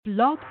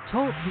Blog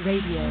Talk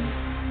Radio.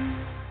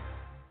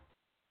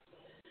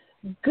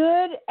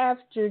 Good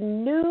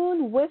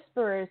afternoon,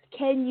 Whisperers.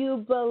 Can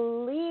you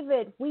believe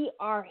it? We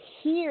are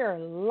here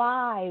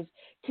live.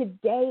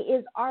 Today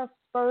is our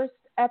first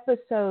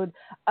episode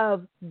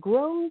of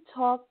Grown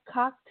Talk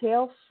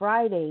Cocktail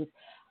Fridays.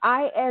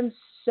 I am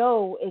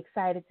so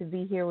excited to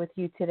be here with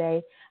you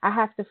today. I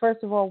have to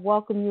first of all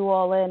welcome you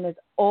all in as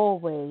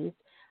always.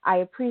 I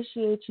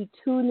appreciate you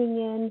tuning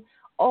in,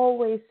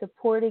 always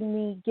supporting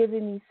me,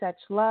 giving me such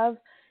love.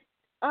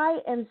 I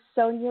am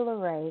Sonia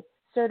LeRae,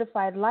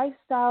 certified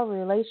lifestyle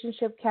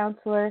relationship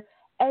counselor,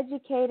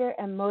 educator,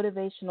 and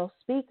motivational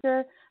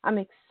speaker. I'm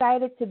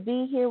excited to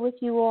be here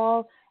with you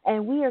all,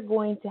 and we are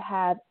going to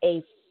have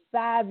a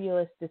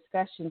fabulous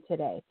discussion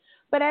today.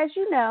 But as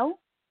you know,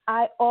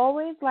 I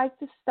always like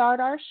to start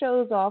our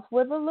shows off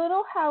with a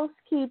little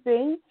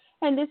housekeeping,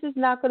 and this is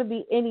not going to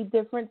be any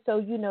different, so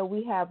you know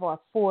we have our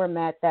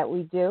format that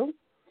we do.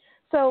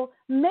 So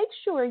make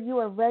sure you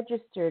are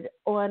registered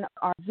on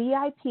our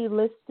VIP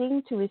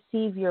listing to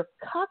receive your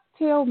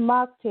cocktail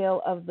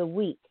mocktail of the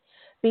week.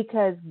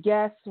 Because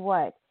guess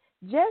what?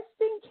 Just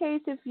in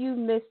case if you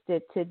missed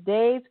it,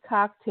 today's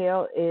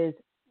cocktail is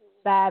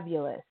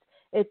fabulous.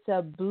 It's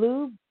a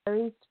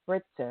blueberry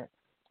spritzer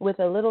with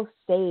a little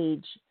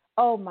sage.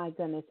 Oh my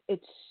goodness,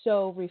 it's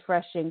so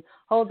refreshing.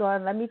 Hold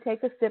on, let me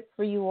take a sip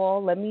for you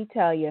all. Let me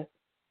tell you.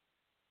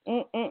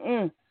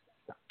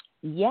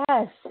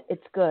 Yes,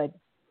 it's good.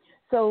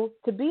 So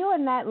to be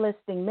on that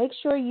listing, make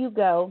sure you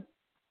go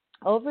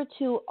over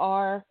to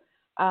our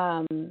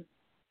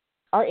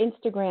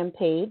Instagram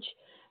page,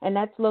 and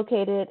that's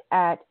located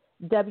at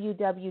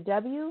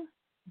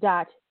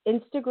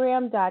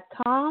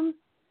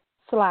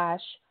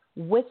www.instagram.com/whispers,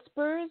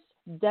 WHISPERS,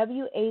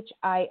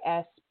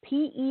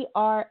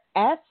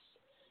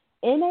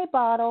 in a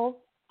bottle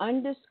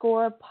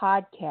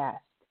 _podcast.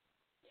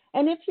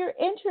 And if you're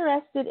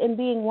interested in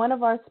being one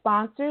of our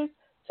sponsors,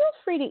 feel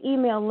free to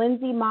email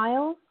Lindsay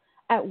Miles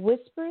at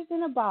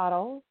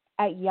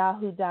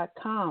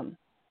whispersinabottle@yahoo.com.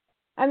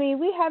 I mean,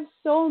 we have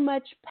so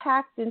much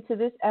packed into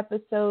this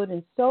episode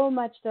and so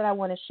much that I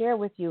want to share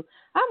with you.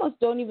 I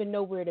almost don't even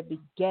know where to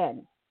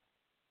begin.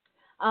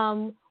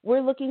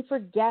 We're looking for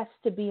guests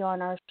to be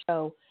on our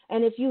show.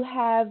 And if you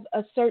have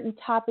a certain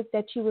topic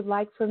that you would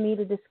like for me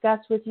to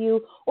discuss with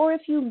you, or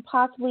if you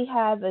possibly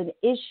have an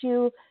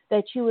issue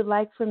that you would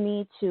like for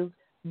me to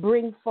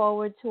bring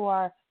forward to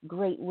our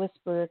great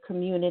Whisperer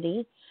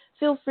community,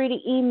 feel free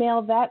to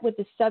email that with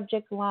the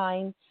subject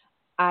line,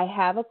 I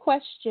have a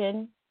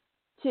question,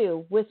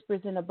 to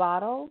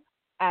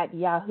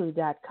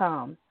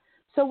whispersinabottle@yahoo.com.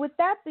 So with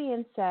that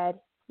being said,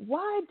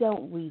 why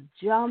don't we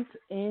jump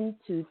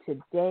into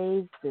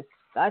today's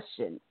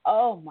discussion?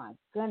 Oh my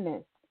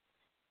goodness.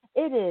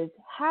 It is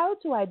how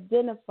to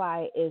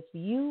identify if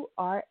you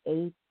are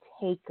a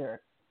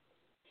taker.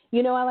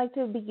 You know, I like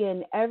to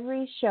begin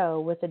every show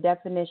with a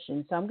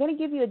definition. So I'm going to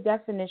give you a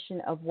definition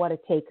of what a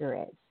taker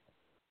is.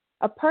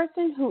 A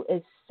person who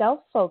is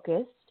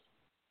self-focused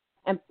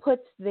and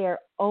puts their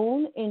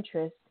own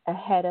interests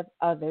ahead of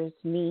others'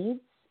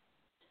 needs.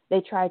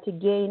 They try to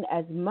gain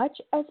as much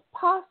as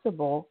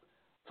possible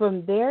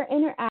from their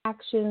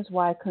interactions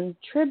while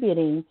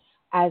contributing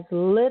as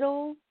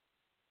little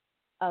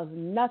of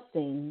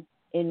nothing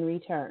in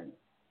return.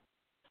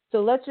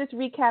 So let's just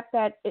recap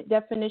that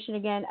definition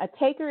again. A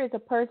taker is a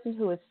person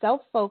who is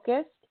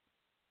self-focused.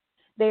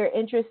 They are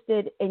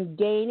interested in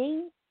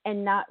gaining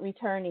and not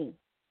returning.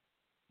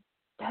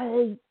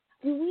 Do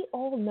we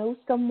all know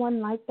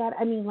someone like that?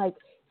 I mean, like,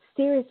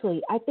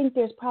 seriously, I think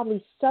there's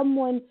probably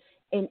someone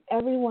in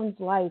everyone's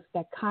life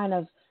that kind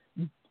of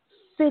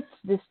fits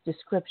this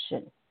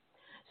description.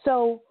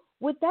 So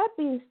with that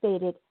being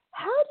stated,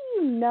 how do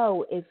you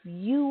know if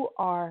you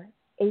are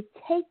a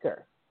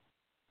taker?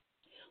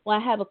 Well,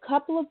 I have a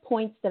couple of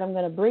points that I'm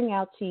going to bring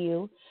out to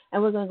you,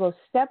 and we're going to go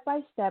step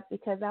by step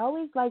because I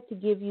always like to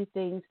give you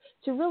things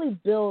to really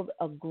build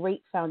a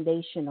great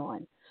foundation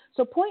on.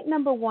 So point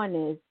number one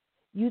is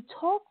you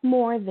talk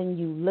more than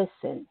you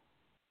listen.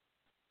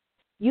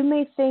 You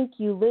may think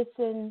you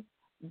listen,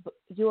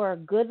 you're a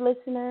good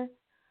listener,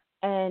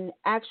 and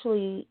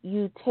actually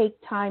you take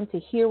time to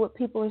hear what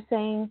people are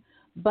saying,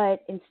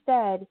 but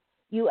instead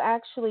you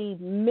actually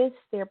miss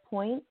their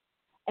point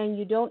and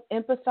you don't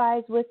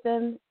empathize with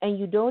them and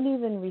you don't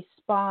even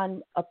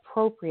respond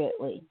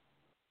appropriately.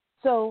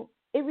 So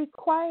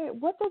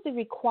what does it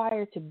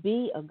require to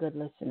be a good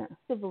listener?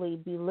 Actively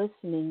be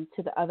listening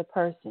to the other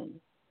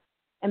person.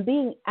 And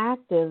being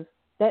active,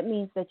 that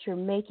means that you're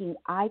making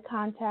eye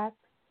contact,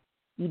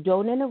 you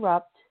don't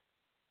interrupt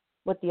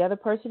what the other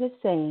person is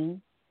saying,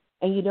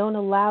 and you don't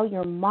allow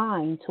your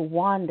mind to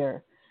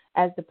wander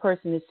as the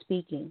person is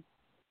speaking.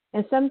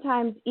 And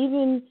sometimes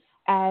even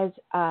as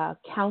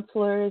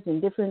counselors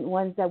and different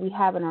ones that we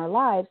have in our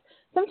lives,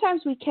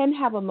 sometimes we can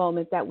have a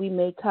moment that we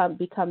may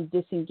become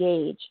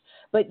disengaged,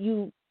 but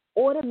you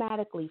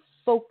automatically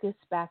focus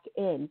back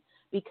in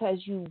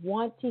because you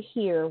want to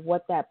hear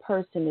what that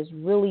person is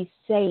really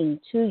saying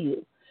to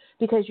you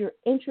because you're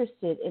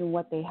interested in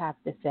what they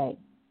have to say.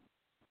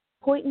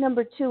 Point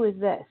number two is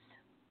this.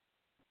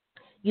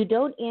 You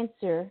don't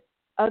answer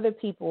other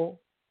people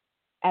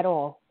at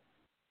all,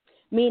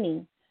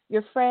 meaning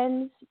your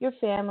friends, your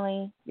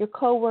family, your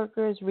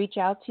coworkers reach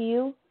out to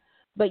you,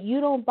 but you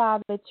don't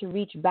bother to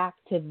reach back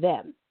to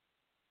them.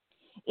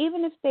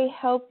 Even if they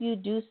help you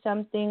do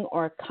something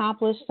or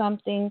accomplish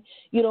something,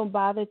 you don't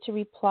bother to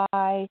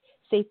reply,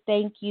 say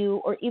thank you,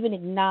 or even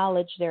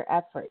acknowledge their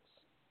efforts.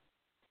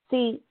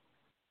 See,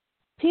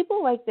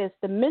 people like this,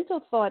 the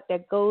mental thought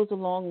that goes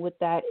along with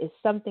that is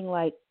something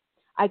like,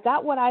 I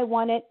got what I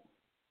wanted,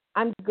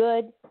 I'm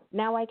good,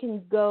 now I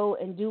can go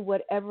and do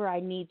whatever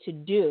I need to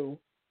do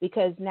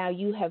because now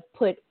you have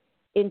put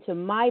into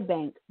my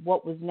bank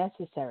what was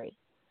necessary.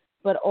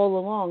 But all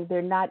along,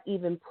 they're not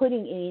even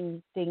putting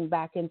anything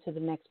back into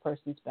the next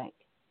person's bank.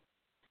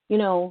 You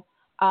know,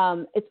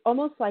 it's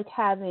almost like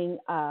having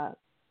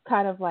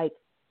kind of like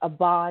a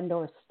bond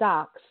or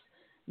stocks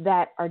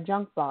that are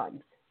junk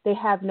bonds. They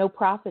have no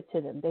profit to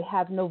them. They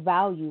have no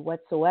value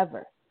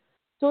whatsoever.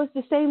 So it's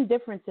the same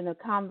difference in a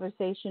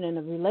conversation and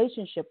a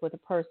relationship with a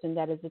person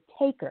that is a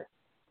taker.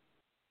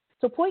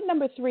 So point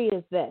number 3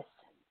 is this.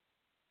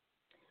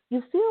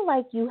 You feel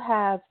like you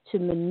have to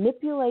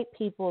manipulate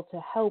people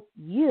to help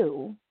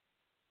you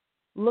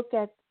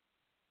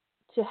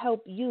to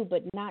help you,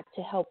 but not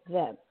to help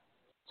them.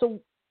 So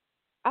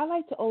I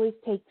like to always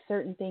take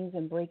certain things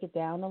and break it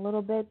down a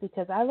little bit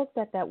because I looked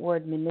at that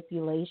word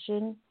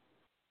manipulation,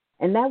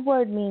 and that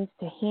word means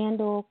to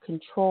handle,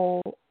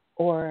 control,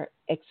 or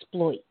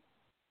exploit.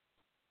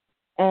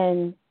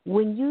 And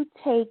when you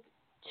take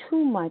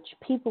too much,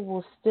 people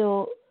will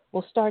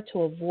start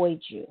to avoid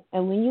you.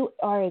 And when you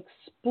are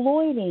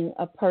exploiting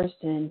a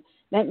person,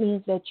 that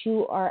means that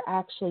you are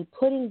actually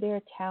putting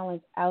their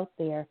talents out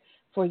there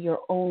for your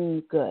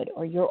own good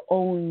or your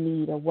own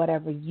need or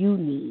whatever you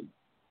need.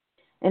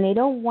 And they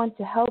don't want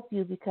to help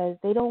you because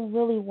they don't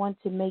really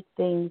want to make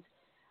things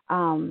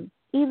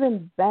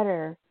even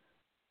better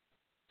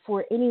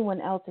for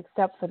anyone else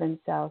except for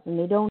themselves. And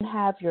they don't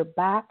have your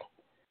back.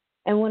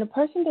 And when a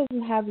person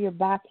doesn't have your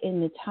back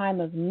in the time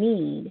of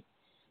need,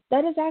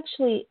 that is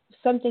actually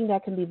something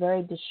that can be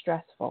very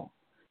distressful.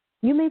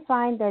 You may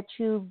find that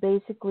you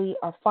basically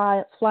are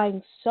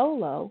flying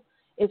solo.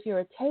 If you're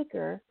a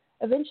taker,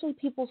 eventually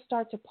people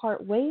start to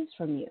part ways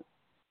from you.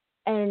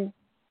 And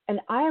an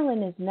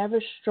island is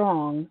never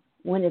strong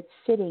when it's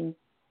sitting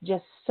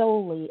just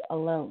solely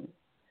alone.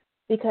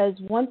 Because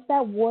once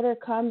that water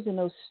comes and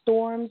those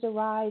storms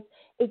arise,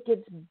 it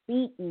gets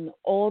beaten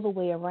all the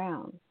way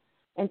around.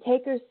 And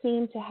takers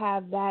seem to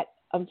have that,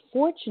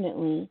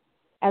 unfortunately,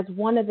 as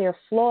one of their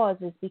flaws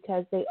is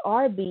because they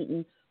are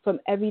beaten from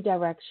every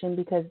direction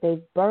because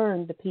they've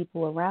burned the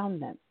people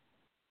around them.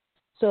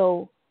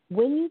 So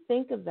when you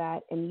think of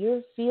that and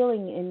you're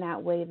feeling in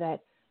that way that,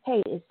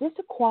 hey, is this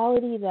a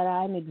quality that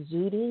I'm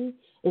exuding?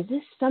 Is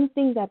this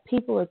something that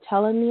people are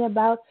telling me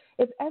about?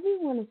 If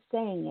everyone is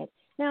saying it.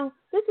 Now,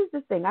 this is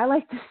the thing. I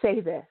like to say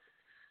this.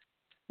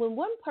 When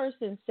one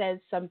person says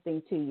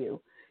something to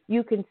you,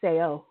 you can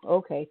say, oh,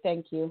 okay,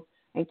 thank you,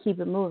 and keep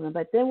it moving.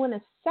 But then when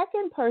a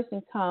second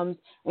person comes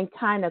and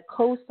kind of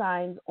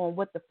co-signs on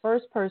what the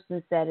first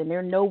person said and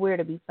they're nowhere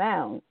to be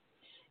found,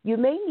 you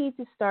may need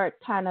to start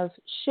kind of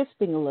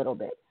shifting a little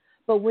bit.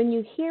 But when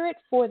you hear it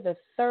for the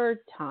third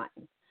time,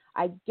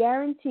 I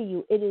guarantee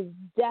you it is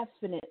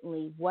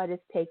definitely what is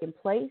taking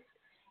place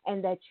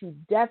and that you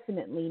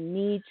definitely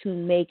need to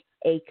make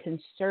a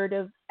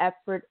concerted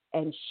effort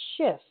and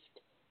shift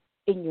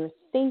in your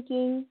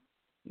thinking,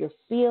 your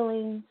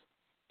feelings,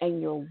 and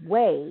your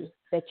way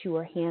that you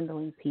are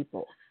handling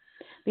people.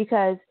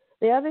 Because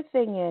the other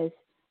thing is,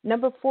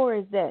 number 4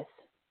 is this.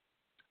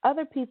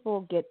 Other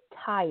people get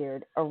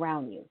tired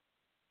around you.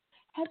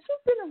 Have you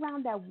been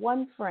around that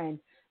one friend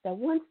that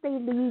once they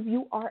leave,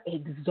 you are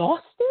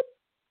exhausted?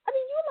 I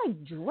mean, you're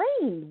like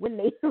drained when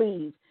they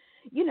leave.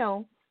 You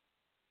know,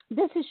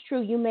 this is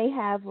true. You may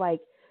have like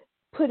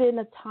put in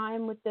a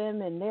time with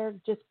them and they're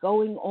just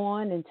going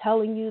on and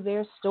telling you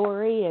their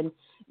story and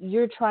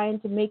you're trying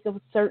to make a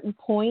certain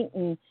point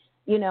and,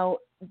 you know,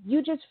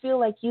 you just feel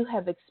like you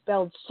have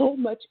expelled so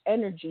much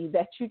energy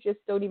that you just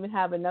don't even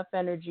have enough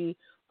energy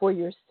for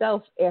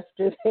yourself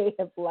after they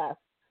have left.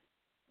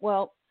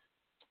 Well,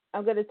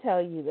 I'm going to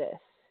tell you this.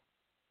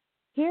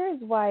 Here is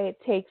why it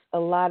takes a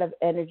lot of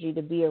energy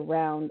to be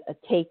around a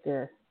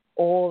taker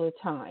all the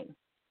time.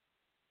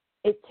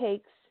 It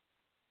takes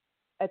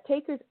a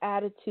taker's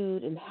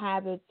attitude and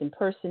habits and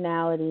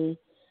personality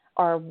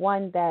are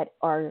one that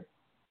are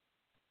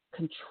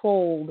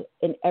controlled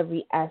in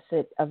every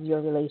asset of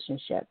your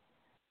relationship.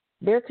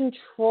 Their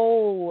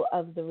control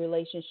of the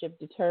relationship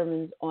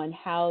determines on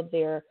how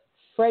their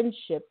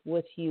friendship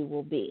with you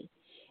will be,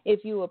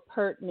 if you are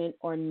pertinent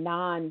or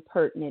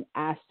non-pertinent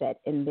asset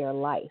in their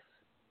life.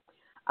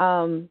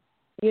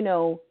 You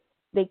know,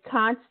 they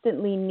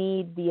constantly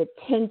need the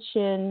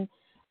attention.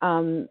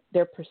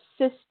 They're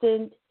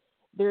persistent.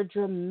 They're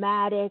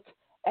dramatic.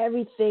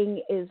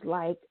 Everything is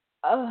like,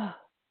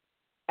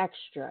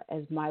 extra,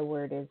 as my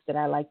word is that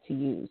I like to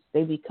use.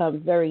 They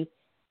become very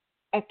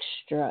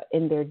extra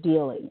in their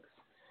dealings.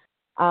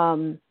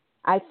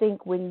 I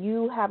think when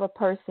you have a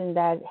person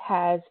that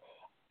has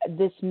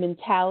this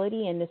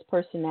mentality and this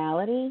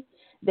personality,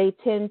 they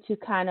tend to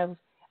kind of,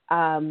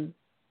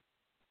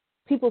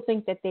 people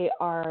think that they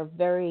are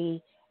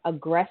very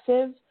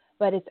aggressive,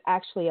 but it's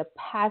actually a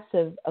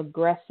passive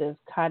aggressive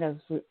kind of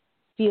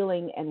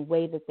feeling and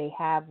way that they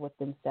have with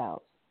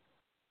themselves.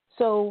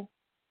 So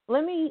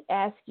let me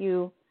ask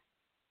you,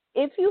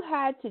 if you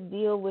had to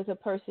deal with a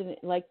person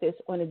like this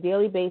on a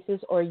daily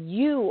basis, or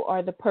you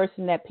are the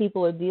person that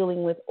people are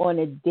dealing with on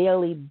a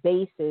daily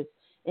basis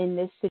in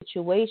this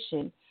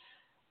situation,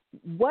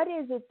 what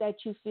is it that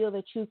you feel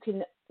that you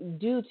can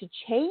do to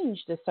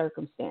change the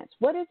circumstance?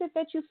 What is it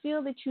that you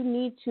feel that you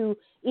need to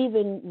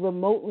even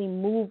remotely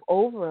move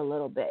over a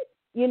little bit?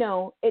 You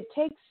know, it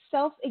takes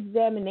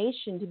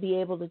self-examination to be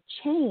able to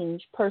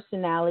change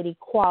personality,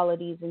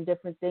 qualities, and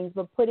different things,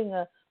 but putting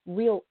a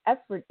real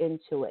effort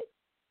into it.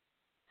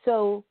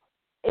 So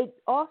it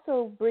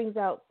also brings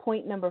out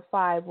point number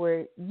 5,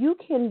 where you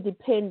can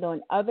depend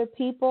on other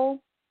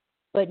people,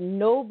 but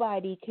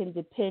nobody can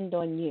depend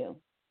on you.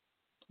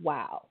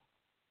 Wow.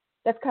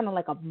 That's kind of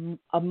like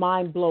a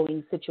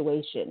mind-blowing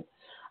situation.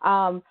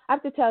 I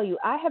have to tell you,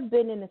 I have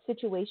been in a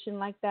situation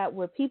like that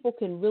where people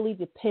can really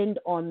depend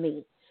on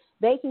me.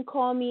 They can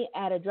call me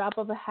at a drop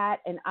of a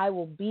hat, and I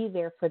will be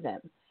there for them.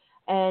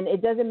 And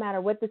it doesn't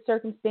matter what the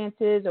circumstance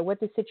is or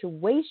what the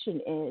situation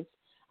is,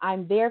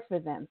 I'm there for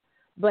them.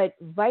 But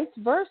vice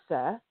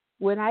versa,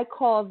 when I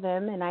call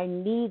them and I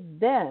need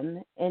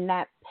them in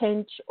that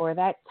pinch or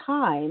that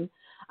time,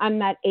 I'm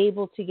not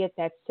able to get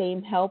that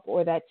same help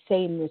or that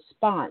same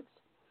response.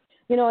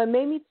 You know, it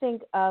made me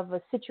think of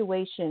a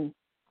situation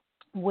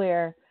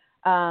where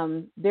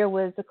there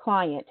was a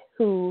client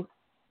who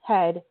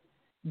had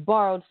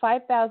borrowed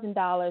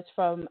 $5,000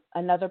 from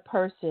another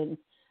person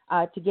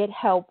to get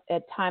help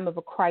at time of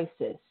a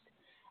crisis.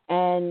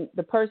 And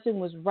the person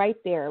was right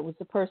there. It was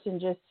the person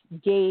just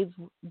gave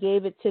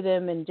it to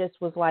them and just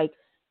was like,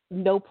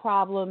 no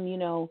problem, you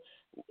know,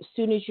 as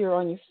soon as you're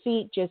on your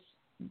feet, just,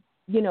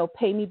 you know,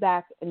 pay me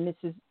back and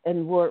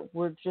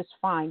we're just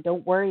fine.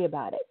 Don't worry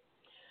about it.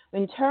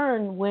 In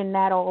turn, when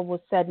that all was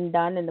said and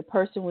done and the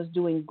person was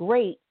doing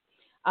great,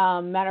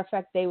 matter of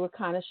fact, they were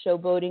kind of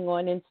showboating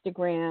on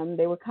Instagram.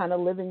 They were kind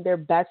of living their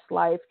best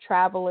life,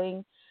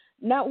 traveling.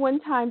 Not one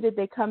time did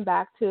they come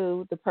back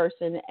to the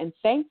person and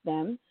thank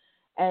them.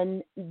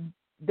 And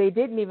they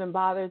didn't even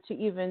bother to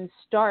even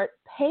start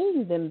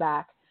paying them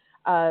back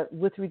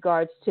with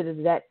regards to the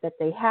debt that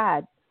they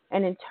had.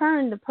 And in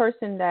turn, the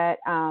person that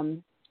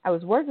I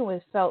was working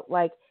with felt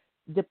like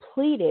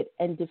depleted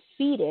and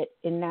defeated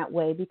in that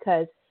way,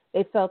 because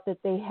they felt that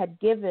they had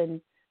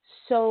given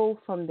so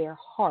from their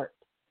heart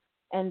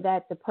and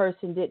that the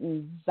person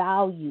didn't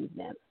value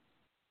them.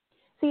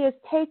 See, as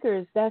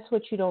takers, that's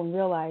what you don't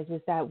realize,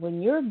 is that when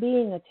you're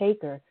being a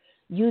taker,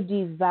 you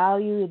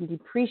devalue and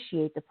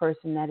depreciate the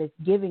person that is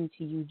giving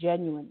to you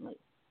genuinely.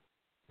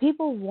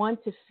 People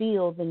want to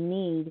feel the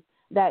need,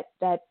 that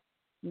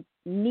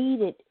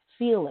needed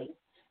feeling.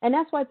 And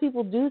that's why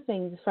people do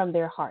things from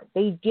their heart.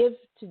 They give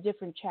to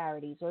different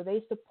charities or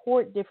they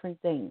support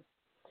different things.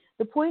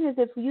 The point is,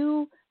 if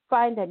you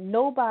find that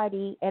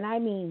nobody, and I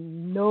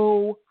mean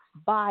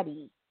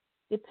nobody,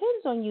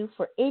 depends on you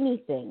for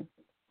anything,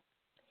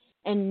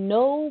 and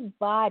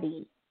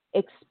nobody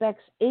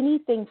expects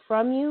anything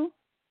from you,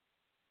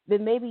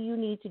 then maybe you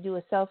need to do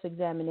a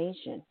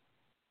self-examination.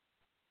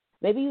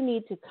 Maybe you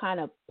need to kind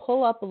of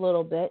pull up a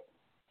little bit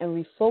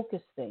and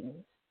refocus things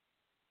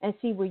and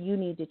see where you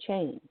need to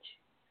change.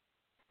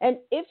 And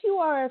if you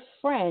are a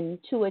friend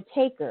to a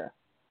taker,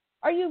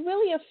 are you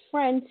really a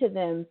friend to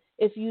them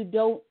if you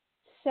don't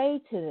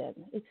say to them,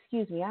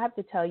 excuse me, I have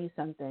to tell you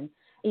something.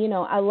 You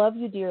know, I love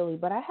you dearly,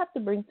 but I have to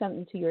bring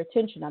something to your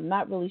attention. I'm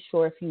not really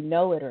sure if you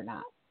know it or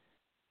not.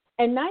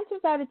 And 9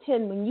 times out of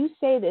 10, when you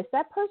say this,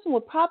 that person will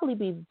probably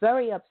be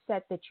very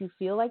upset that you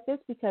feel like this,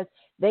 because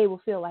they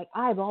will feel like,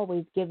 I've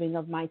always given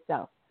of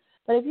myself.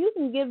 But if you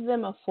can give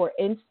them a for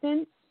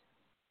instance,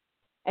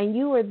 and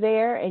you are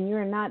there and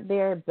you're not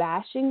there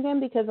bashing them,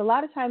 because a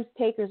lot of times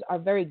takers are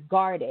very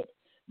guarded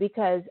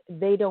because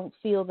they don't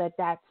feel that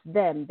that's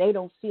them. They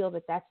don't feel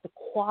that that's the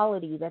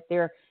quality that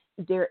they're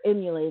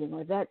emulating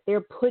or that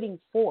they're putting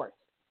forth.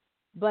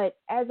 But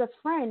as a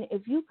friend,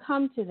 if you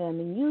come to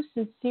them and you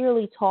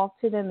sincerely talk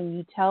to them and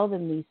you tell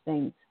them these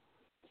things,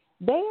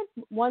 they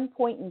at one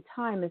point in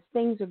time, as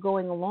things are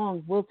going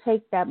along, will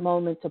take that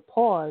moment to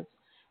pause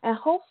and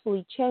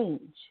hopefully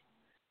change.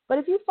 But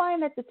if you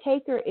find that the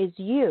taker is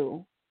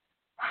you,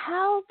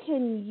 how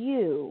can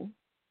you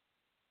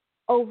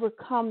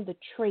overcome the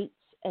traits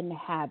and the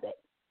habit?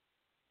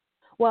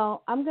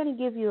 Well, I'm going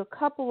to give you a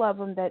couple of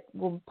them that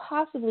will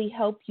possibly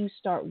help you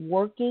start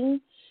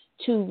working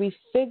to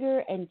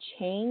refigure and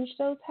change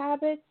those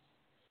habits,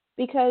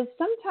 because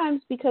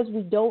sometimes, because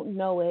we don't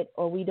know it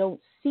or we don't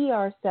see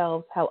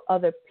ourselves how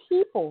other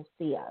people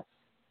see us,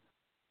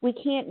 we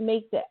can't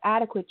make the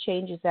adequate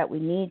changes that we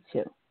need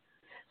to.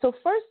 So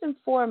first and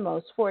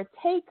foremost, for a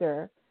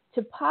taker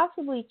to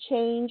possibly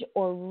change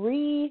or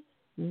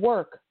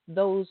rework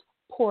those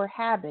poor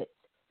habits,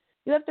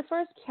 you have to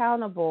first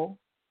accountable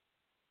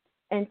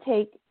and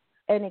take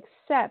and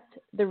accept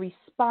the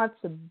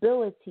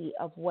responsibility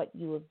of what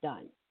you have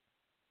done.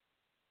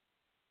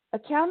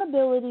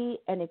 Accountability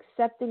and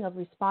accepting of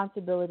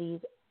responsibilities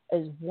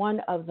is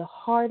one of the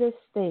hardest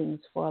things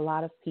for a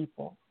lot of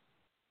people,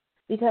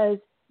 because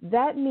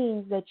that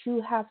means that you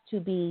have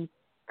to be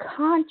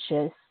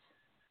conscious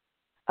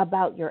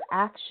about your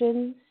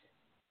actions,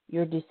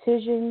 your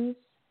decisions,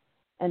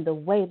 and the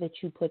way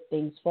that you put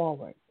things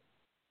forward.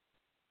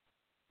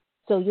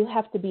 So you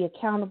have to be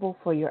accountable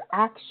for your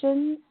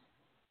actions,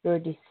 your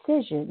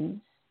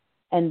decisions,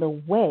 and the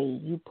way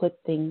you put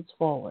things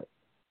forward.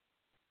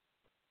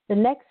 The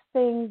next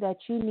thing that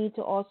you need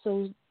to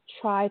also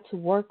try to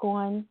work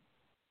on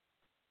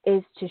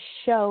is to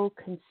show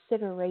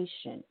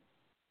consideration.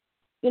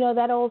 You know,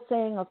 that old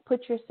saying of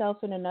put yourself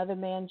in another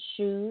man's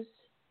shoes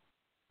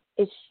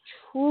is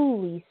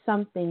truly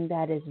something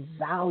that is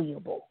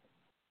valuable.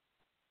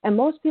 And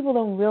most people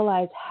don't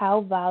realize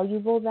how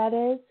valuable that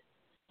is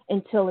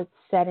until it's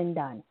said and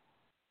done.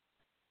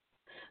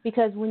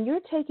 Because when you're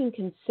taking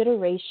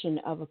consideration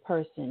of a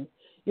person,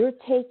 you're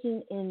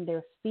taking in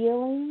their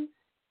feelings,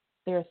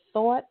 their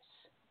thoughts,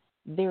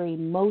 their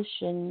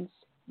emotions,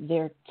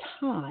 their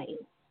time.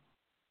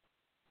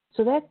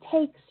 So that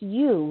takes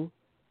you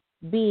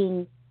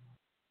being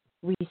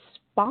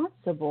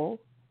responsible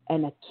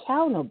and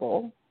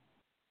accountable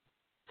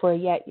for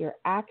yet your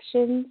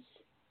actions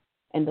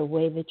and the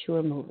way that you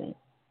are moving.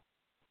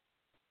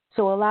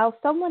 So allow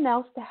someone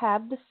else to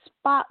have the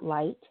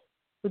spotlight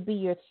would be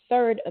your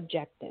third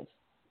objective.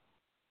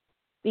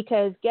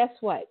 Because guess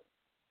what?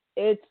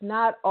 It's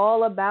not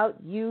all about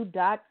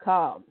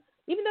you.com.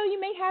 Even though you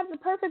may have the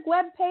perfect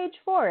web page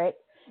for it,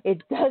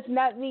 it does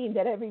not mean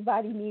that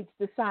everybody needs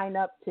to sign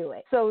up to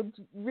it. So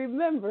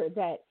remember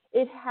that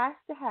it has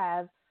to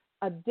have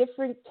a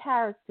different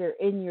character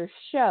in your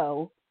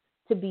show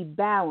to be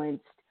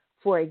balanced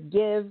for a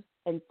give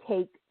and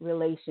take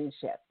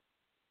relationship.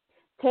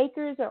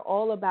 Takers are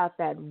all about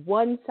that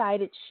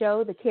one-sided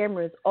show. The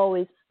camera is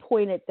always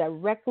pointed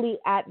directly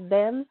at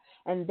them,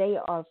 and they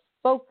are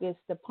focused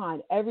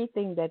upon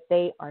everything that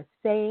they are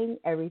saying,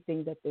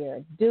 everything that they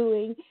are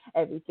doing,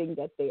 everything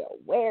that they are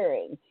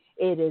wearing.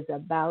 It is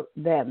about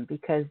them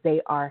because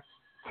they are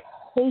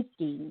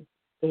taking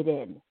it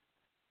in.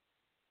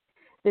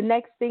 The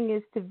next thing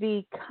is to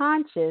be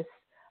conscious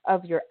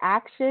of your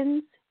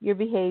actions, your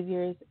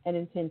behaviors, and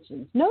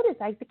intentions. Notice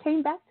I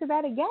came back to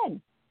that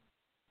again.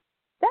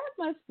 That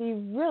must be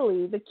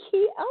really the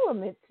key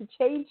element to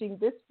changing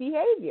this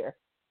behavior.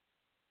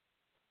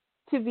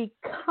 To be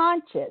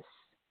conscious.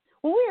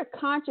 When we are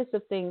conscious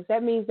of things,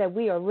 that means that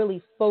we are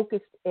really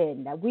focused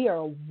in, that we are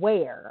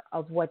aware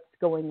of what's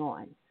going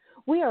on.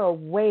 We are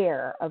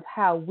aware of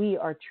how we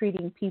are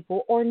treating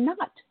people or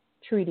not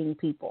treating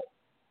people.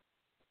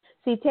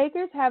 See,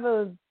 takers have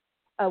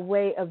a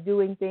way of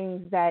doing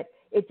things that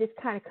it just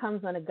kind of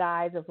comes on a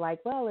guise of like,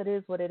 well, it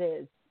is what it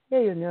is. Yeah,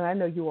 you know, I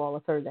know you all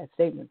have heard that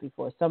statement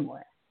before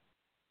somewhere.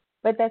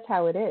 But that's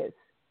how it is.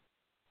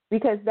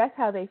 Because that's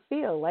how they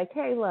feel. Like,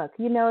 hey, look,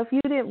 you know, if you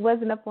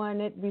wasn't up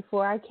on it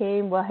before I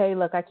came, well, hey,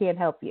 look, I can't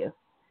help you.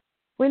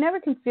 We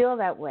never can feel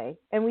that way.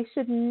 And we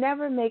should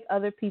never make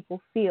other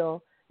people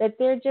feel that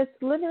they're just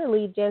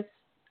literally just,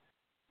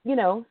 you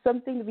know,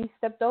 something to be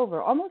stepped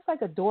over, almost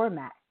like a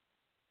doormat.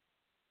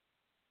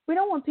 We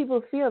don't want people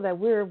to feel that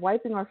we're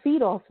wiping our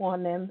feet off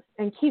on them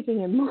and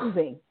keeping it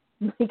moving.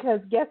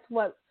 Because guess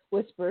what,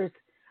 Whispers?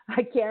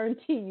 I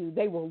guarantee you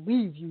they will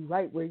leave you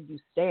right where you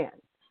stand.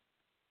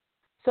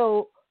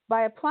 So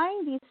by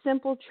applying these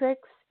simple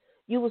tricks,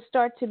 you will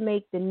start to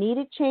make the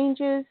needed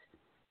changes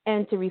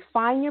and to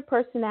refine your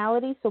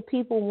personality so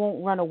people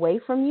won't run away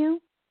from you.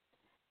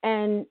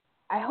 And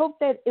I hope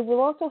that it will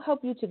also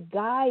help you to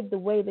guide the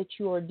way that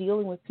you are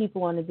dealing with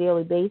people on a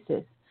daily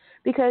basis.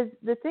 Because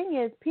the thing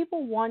is,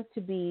 people want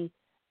to be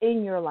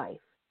in your life.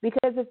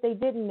 Because if they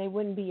didn't, they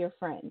wouldn't be your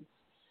friends.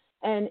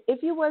 And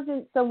if you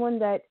wasn't someone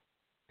that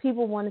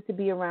people wanted to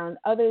be around,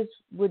 others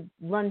would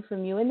run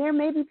from you. And there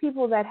may be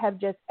people that have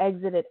just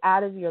exited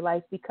out of your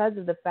life because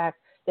of the fact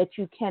that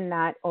you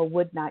cannot or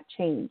would not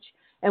change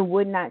and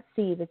would not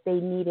see that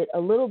they needed a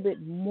little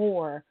bit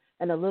more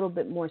and a little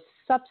bit more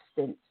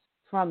substance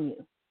from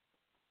you.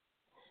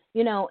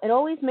 You know, it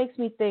always makes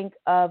me think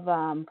of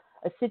a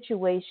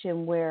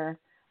situation where,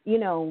 you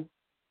know,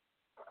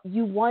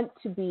 you want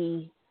to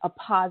be a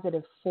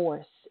positive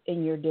force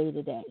in your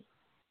day-to-day.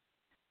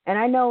 And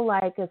I know,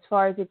 like, as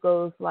far as it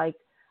goes, like,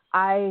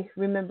 I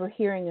remember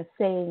hearing a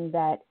saying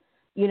that,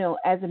 you know,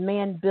 as a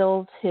man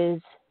builds his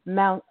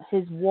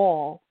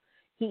wall,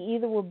 he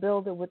either will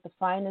build it with the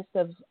finest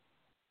of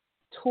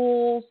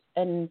tools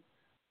and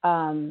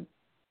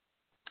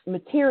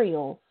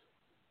materials,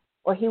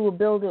 or he will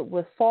build it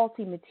with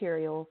faulty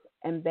materials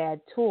and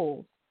bad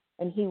tools,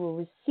 and he will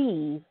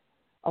receive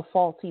a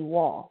faulty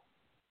wall.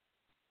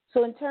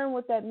 So in turn,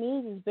 what that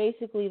means is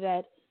basically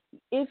that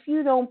if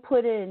you don't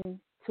put in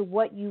to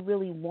what you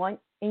really want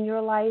in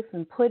your life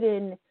and put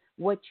in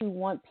what you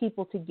want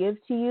people to give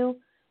to you,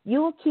 you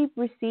will keep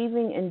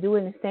receiving and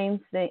doing the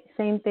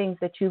same things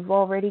that you've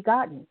already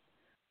gotten,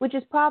 which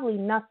is probably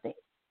nothing.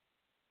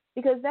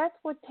 because that's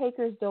what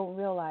takers don't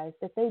realize,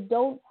 that they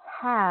don't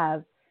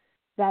have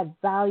that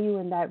value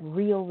and that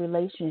real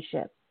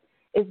relationship.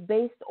 It's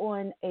based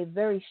on a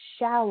very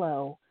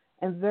shallow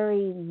and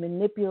very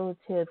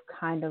manipulative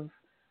kind of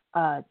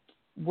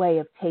way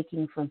of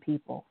taking from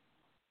people.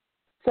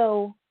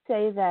 So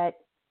say that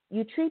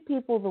you treat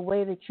people the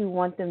way that you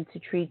want them to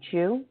treat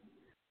you.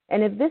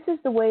 And if this is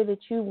the way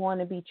that you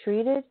want to be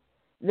treated,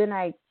 then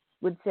I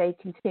would say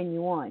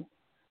continue on.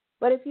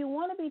 But if you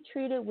want to be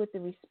treated with the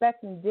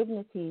respect and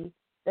dignity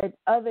that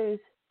others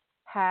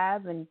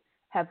have and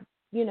have,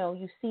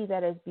 you see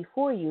that as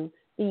before you,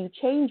 then you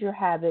change your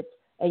habits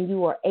and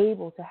you are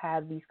able to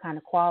have these kind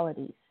of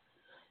qualities.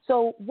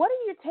 So what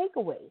are your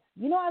takeaways?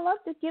 I love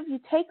to give you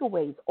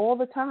takeaways all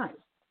the time.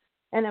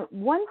 And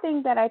one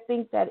thing that I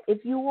think that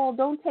if you all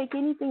don't take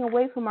anything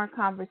away from our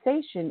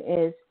conversation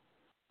is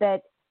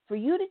that for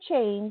you to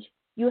change,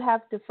 you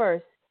have to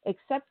first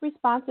accept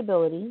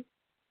responsibility,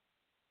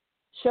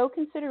 show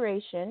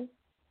consideration,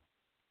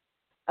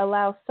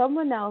 allow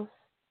someone else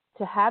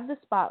to have the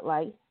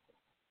spotlight,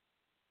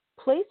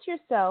 place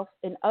yourself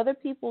in other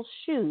people's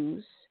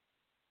shoes,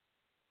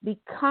 be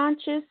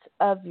conscious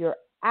of your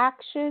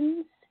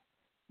actions,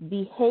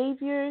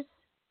 behaviors,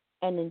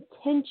 and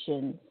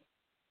intentions,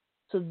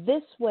 so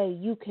this way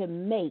you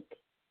can make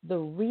the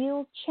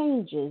real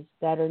changes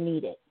that are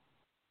needed.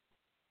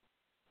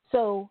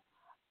 So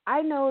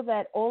I know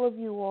that all of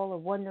you all are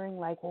wondering,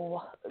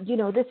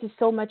 this is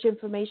so much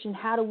information.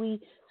 How do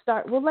we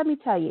start? Well, let me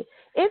tell you,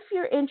 if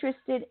you're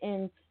interested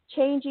in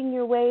changing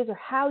your ways or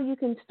how you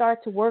can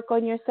start to work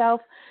on yourself,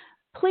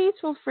 please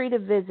feel free to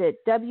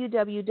visit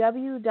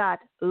www.lapaz,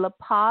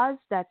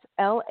 that's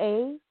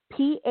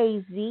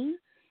LAPAZ,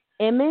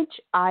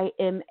 image,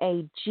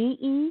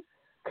 IMAGE,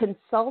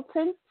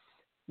 consultants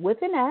with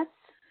an S,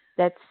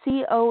 that's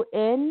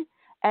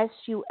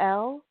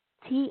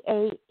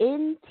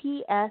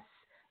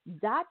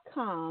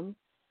consultants.com,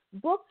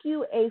 book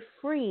you a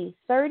free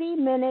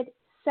 30-minute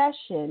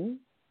session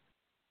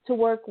to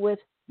work with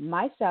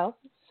myself,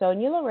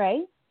 Sonia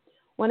LeRae,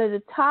 one of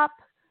the top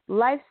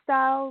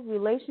lifestyle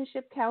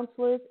relationship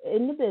counselors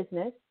in the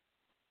business.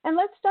 And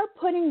let's start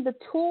putting the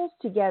tools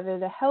together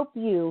to help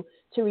you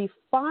to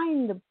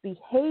refine the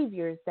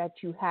behaviors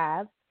that you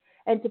have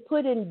and to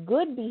put in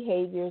good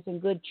behaviors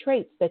and good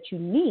traits that you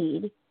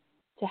need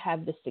to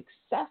have the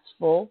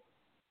successful,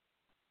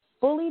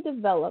 fully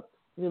developed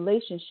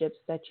relationships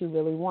that you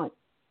really want.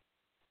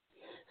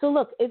 So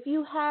look, if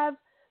you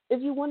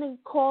want to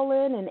call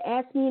in and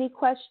ask me any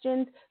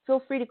questions, feel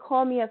free to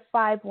call me at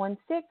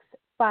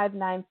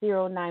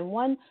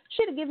 516-590-91.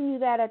 Should have given you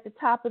that at the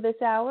top of this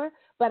hour,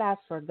 but I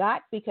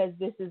forgot because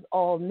this is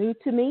all new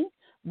to me.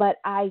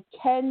 But I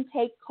can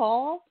take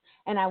calls,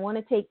 and I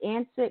want to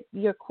answer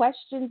your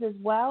questions as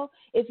well.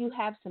 If you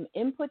have some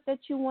input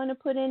that you want to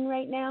put in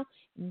right now,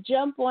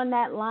 jump on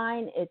that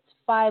line. It's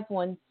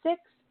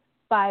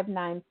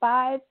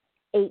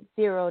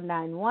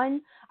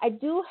 516-595-8091. I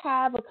do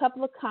have a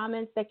couple of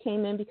comments that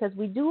came in because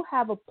we do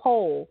have a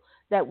poll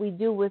that we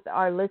do with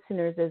our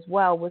listeners as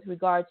well with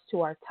regards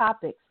to our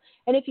topics.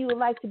 And if you would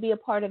like to be a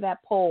part of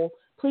that poll,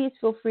 please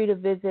feel free to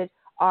visit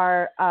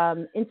our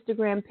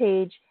Instagram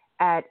page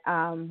at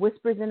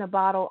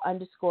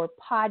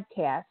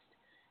whispersinabottle_podcast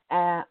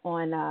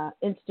on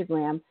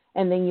Instagram.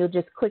 And then you'll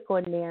just click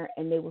on there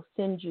and they will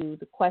send you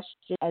the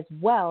question as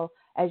well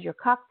as your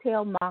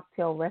cocktail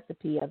mocktail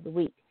recipe of the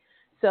week.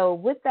 So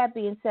with that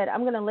being said,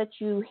 I'm going to let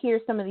you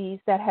hear some of these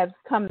that have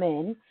come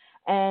in.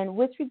 And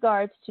with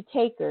regards to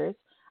takers,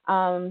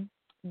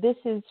 this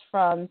is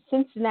from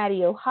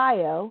Cincinnati,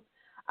 Ohio.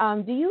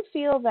 Do you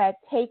feel that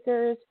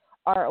takers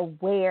are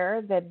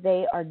aware that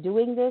they are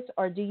doing this,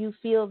 or do you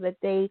feel that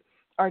they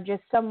are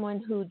just someone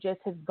who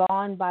just has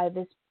gone by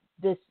this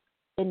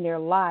in their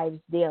lives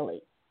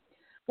daily?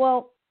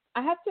 Well,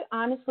 I have to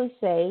honestly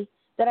say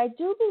that I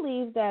do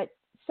believe that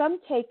some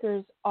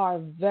takers are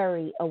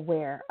very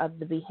aware of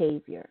the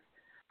behavior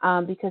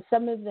because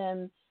some of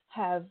them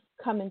have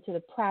come into the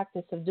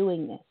practice of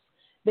doing this.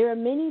 There are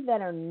many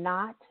that are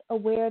not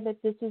aware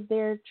that this is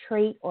their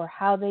trait or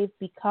how they've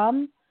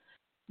become,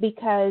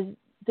 because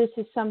this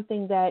is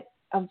something that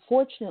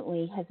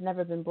unfortunately has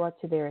never been brought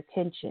to their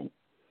attention.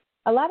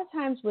 A lot of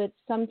times with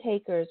some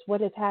takers,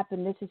 what has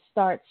happened,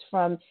 starts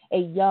from a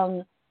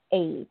young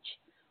age,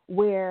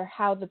 where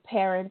how the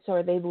parents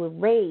or they were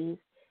raised,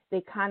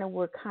 they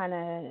were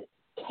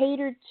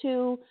catered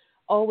to,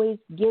 always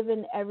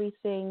given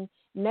everything,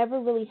 never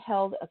really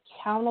held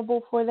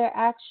accountable for their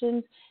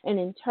actions, and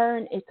in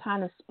turn, it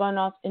kind of spun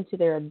off into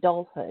their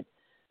adulthood.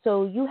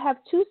 So you have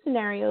two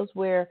scenarios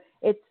where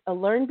it's a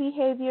learned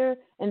behavior,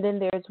 and then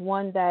there's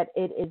one that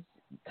it is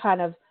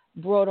kind of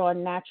brought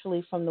on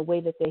naturally from the way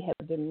that they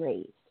have been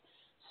raised.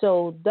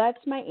 So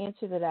that's my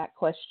answer to that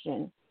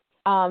question.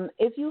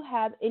 If you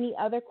have any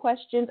other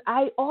questions,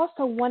 I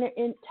also want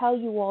to tell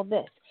you all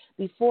this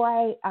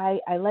before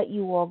I let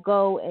you all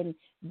go and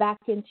back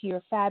into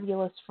your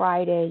fabulous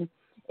Friday,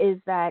 is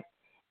that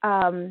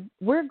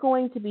we're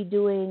going to be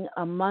doing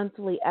a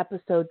monthly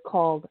episode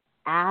called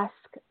Ask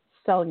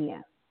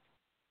Sonia,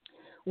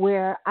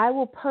 where I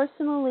will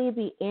personally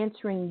be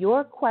answering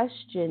your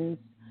questions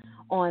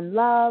on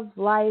love,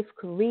 life,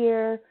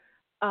 career,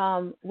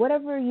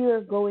 whatever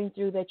you're going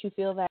through that you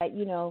feel that,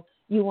 you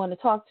want to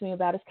talk to me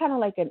about. It's kind of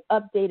like an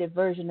updated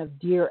version of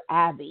Dear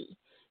Abby,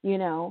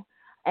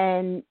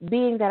 and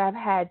being that I've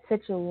had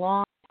such a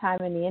long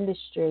time in the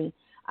industry,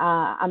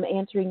 I'm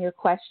answering your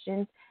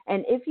questions.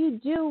 And if you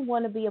do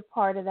want to be a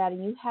part of that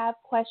and you have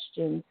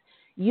questions,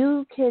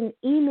 you can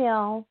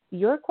email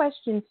your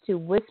questions to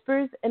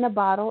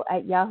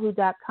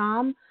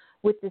whispersinabottle@yahoo.com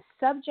with the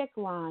subject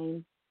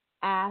line,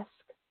 Ask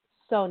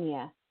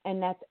Sonya,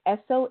 and that's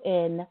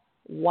SONYA.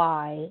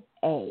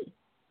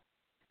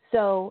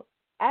 So,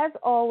 as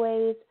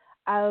always,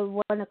 I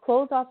want to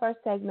close off our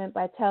segment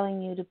by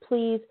telling you to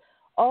please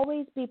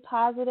always be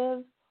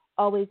positive,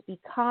 always be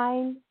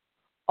kind,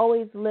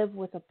 always live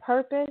with a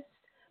purpose.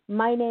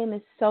 My name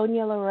is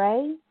Sonya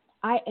LeRae.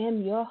 I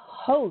am your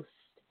host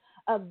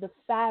of the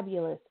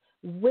fabulous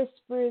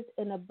Whispers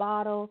in a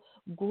Bottle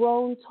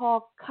Grown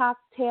Talk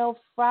Cocktail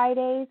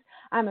Fridays.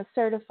 I'm a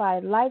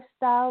certified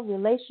lifestyle,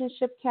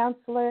 relationship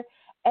counselor,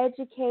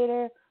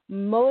 educator,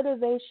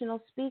 motivational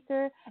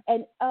speaker,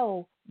 and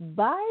oh,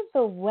 by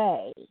the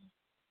way,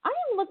 I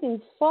am looking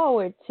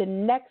forward to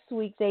next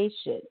week's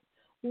station,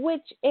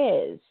 which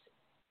is,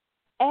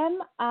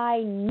 am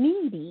I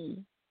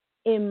needy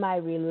in my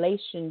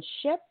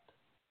relationship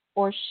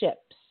or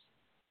ships?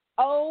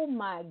 Oh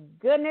my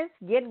goodness,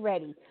 get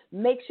ready.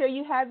 Make sure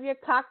you have your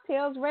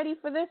cocktails ready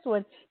for this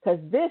one, because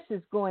this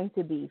is going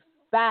to be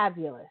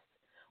fabulous.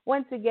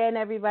 Once again,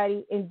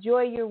 everybody,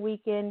 enjoy your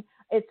weekend.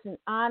 It's an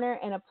honor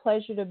and a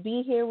pleasure to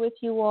be here with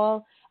you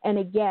all. And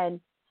again,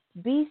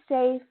 be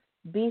safe,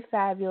 be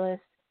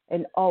fabulous,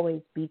 and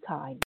always be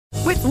kind.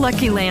 With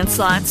Lucky Land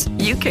Slots,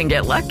 you can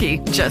get lucky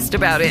just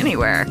about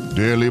anywhere.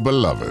 Dearly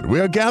beloved, we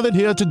are gathered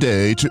here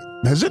today to...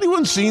 Has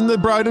anyone seen the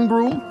bride and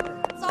groom?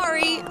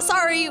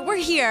 Sorry, we're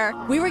here.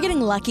 We were getting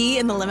lucky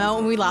in the limo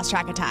and we lost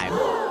track of time.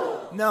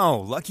 No,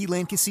 Lucky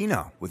Land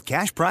Casino, with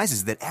cash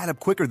prizes that add up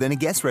quicker than a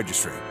guest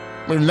registry.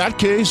 In that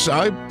case,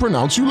 I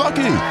pronounce you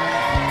lucky.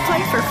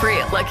 Play for free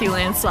at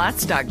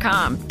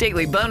LuckyLandSlots.com.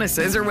 Daily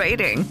bonuses are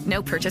waiting.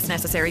 No purchase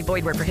necessary.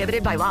 Void where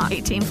prohibited by law.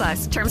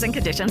 18+. Terms and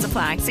conditions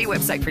apply. See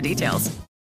website for details.